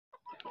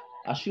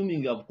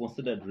Assuming you have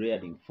considered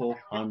rearing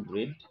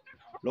 400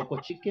 local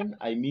chicken,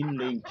 I mean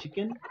laying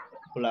chicken,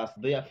 plus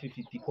their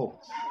 50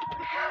 cocks,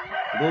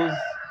 those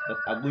that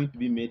are going to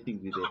be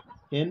mating with the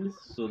hens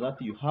so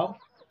that you have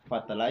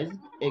fertilized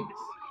eggs.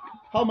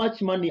 How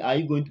much money are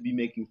you going to be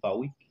making per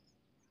week?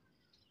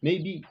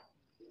 Maybe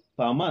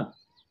per month,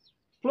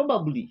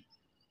 probably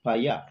per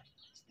year.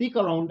 Stick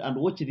around and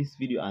watch this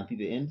video until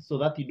the end so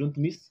that you don't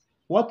miss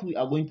what we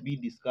are going to be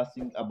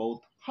discussing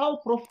about how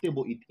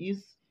profitable it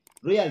is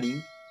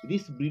rearing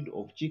this breed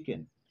of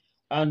chicken.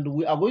 And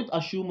we are going to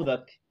assume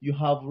that you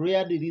have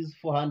reared these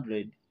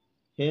 400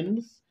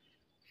 hens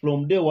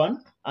from day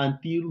one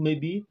until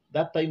maybe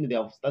that time they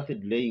have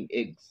started laying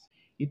eggs.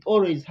 It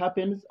always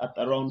happens at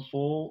around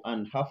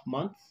 4.5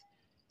 months.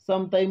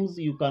 Sometimes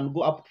you can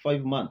go up to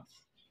 5 months.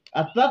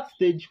 At that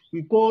stage,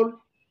 we call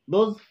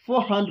those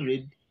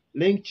 400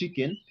 laying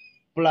chicken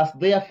plus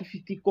their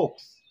 50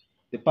 cocks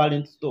the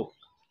parent stock.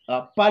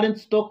 Parent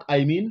stock,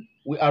 I mean,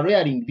 we are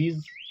rearing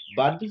these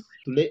birds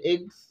to lay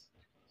eggs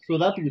so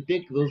that we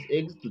take those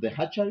eggs to the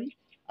hatchery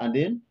and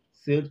then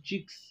sell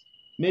chicks.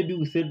 Maybe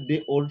we sell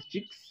day-old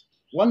chicks,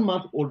 1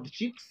 month old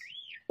chicks,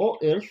 or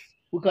else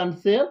we can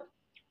sell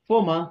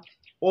 4 month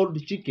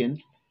old chicken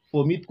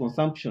for meat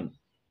consumption.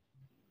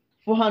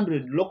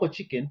 400 local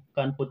chicken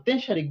can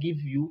potentially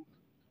give you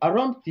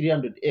around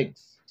 300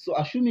 eggs. So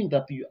assuming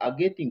that you are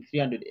getting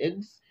 300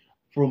 eggs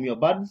from your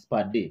birds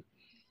per day,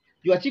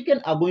 your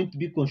chicken are going to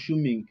be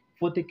consuming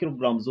 40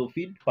 kilograms of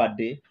feed per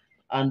day,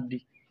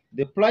 and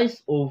the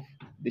price of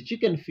the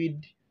chicken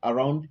feed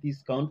around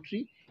this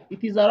country,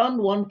 it is around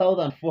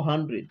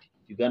 1,400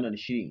 Ugandan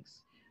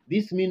shillings.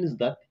 This means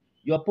that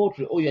your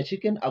poultry or your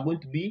chicken are going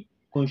to be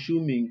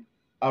consuming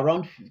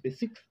around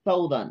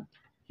 56,000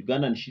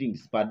 Ugandan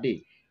shillings per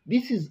day.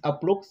 This is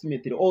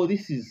approximately, or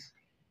this is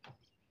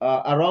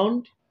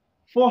around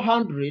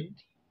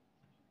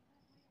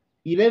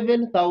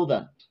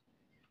 411,000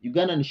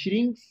 Ugandan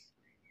shillings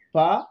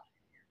per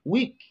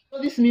week.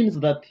 So this means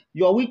that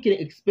your weekly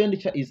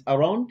expenditure is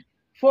around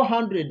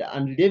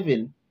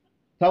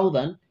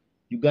 411,000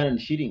 Ugandan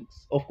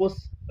shillings. Of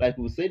course, like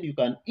we said, you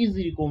can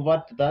easily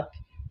convert that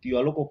to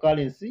your local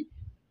currency,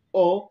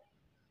 or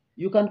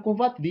you can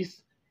convert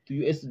this to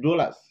US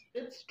dollars.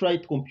 Let's try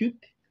to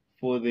compute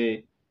for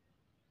the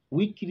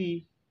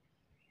weekly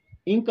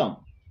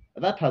income.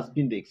 That has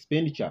been the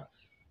expenditure.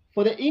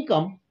 For the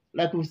income,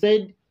 like we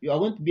said, you are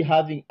going to be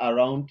having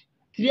around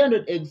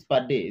 300 eggs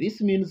per day.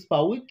 This means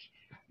per week,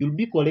 you'll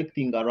be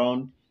collecting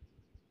around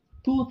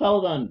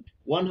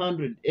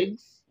 2,100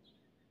 eggs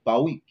per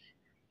week.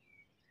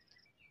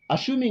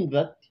 Assuming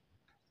that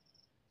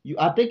you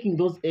are taking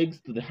those eggs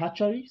to the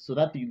hatchery so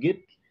that you get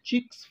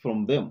chicks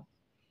from them.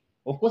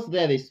 Of course,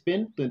 there they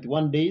spend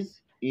 21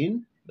 days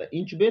in the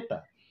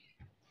incubator.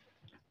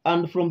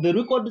 And from the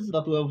records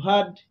that we have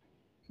had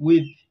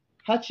with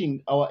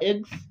hatching our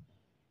eggs,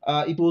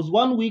 it was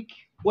 1 week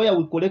where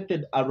we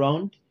collected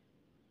around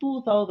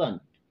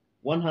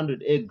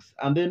 2,100 eggs.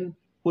 And then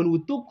when we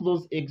took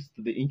those eggs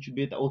to the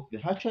incubator or to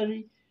the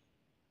hatchery,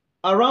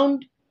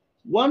 around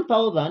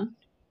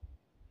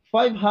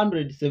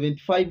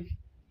 1,575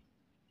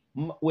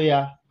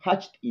 were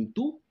hatched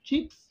into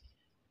chicks.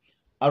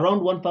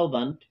 Around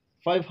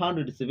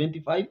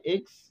 1,575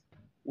 eggs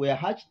were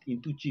hatched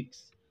into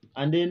chicks.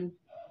 And then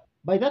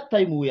by that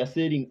time, we are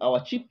selling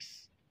our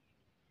chicks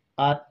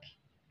at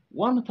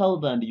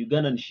 1,000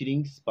 Ugandan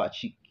shillings per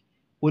chick.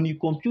 When you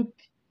compute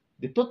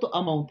the total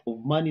amount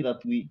of money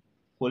that we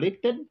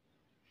collected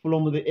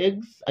from the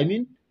eggs, I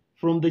mean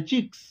from the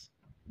chicks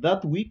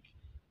that week,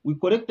 we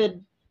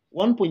collected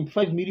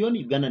 1.5 million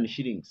Ugandan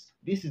shillings.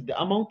 This is the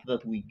amount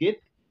that we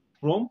get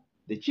from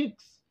the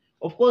chicks.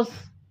 Of course,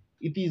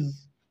 it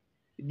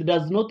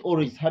does not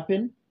always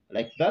happen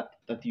like that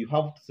you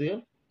have to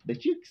sell the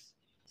chicks.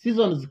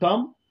 Seasons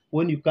come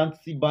when you can't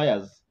see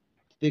buyers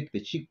to take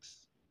the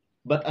chicks.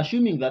 But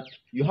assuming that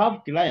you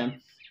have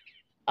clients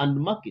and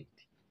market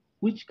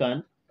which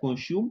can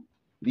consume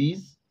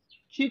these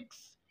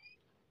chicks,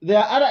 there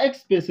are other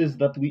expenses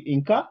that we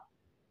incur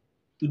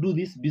to do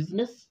this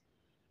business,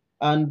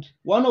 and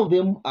one of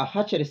them are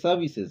hatchery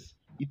services.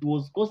 It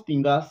was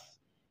costing us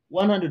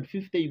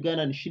 150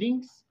 Ugandan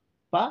shillings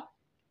per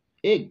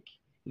egg.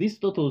 This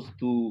totals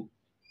to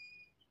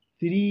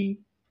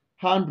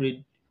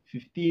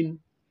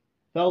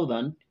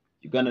 315,000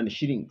 Ugandan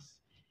shillings.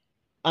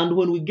 And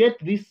when we get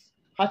this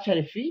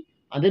hatchery fee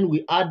and then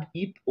we add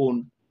it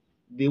on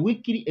the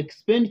weekly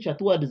expenditure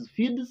towards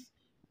feeds,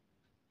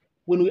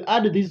 when we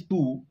add these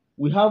two,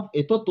 we have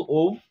a total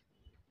of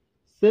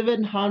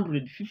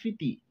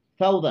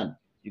 750,000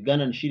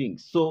 Ugandan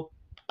shillings. So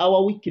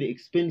our weekly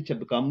expenditure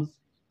becomes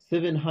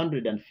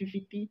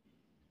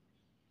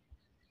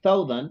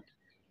 750,000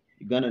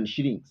 Ugandan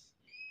shillings.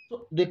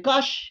 So the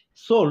cash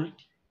sold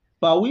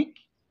per week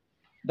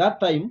that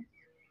time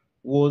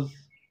was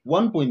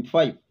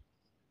 1.55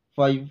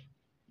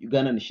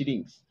 Ugandan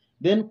shillings.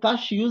 Then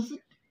cash used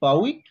per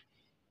week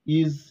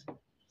is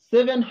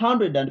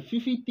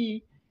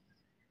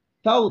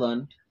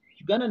 750,000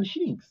 Ugandan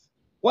shillings.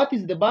 What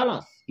is the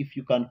balance if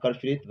you can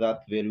calculate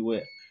that very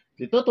well?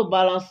 the total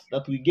balance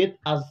that we get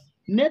as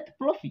net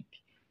profit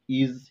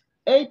is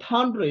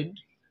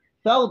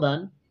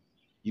 800,000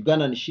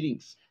 Ugandan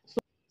shillings. So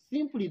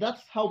simply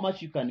that's how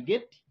much you can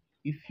get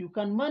if you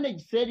can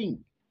manage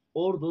selling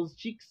all those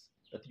chicks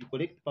that you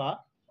collect per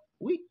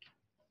week.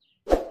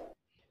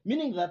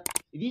 Meaning that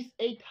this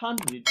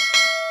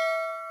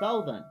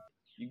 800,000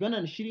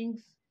 Ugandan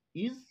shillings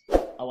is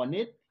our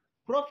net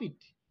profit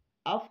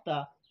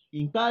after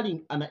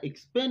incurring an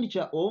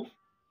expenditure of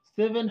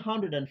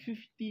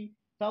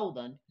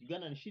 750,000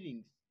 Ugandan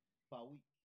shillings per week.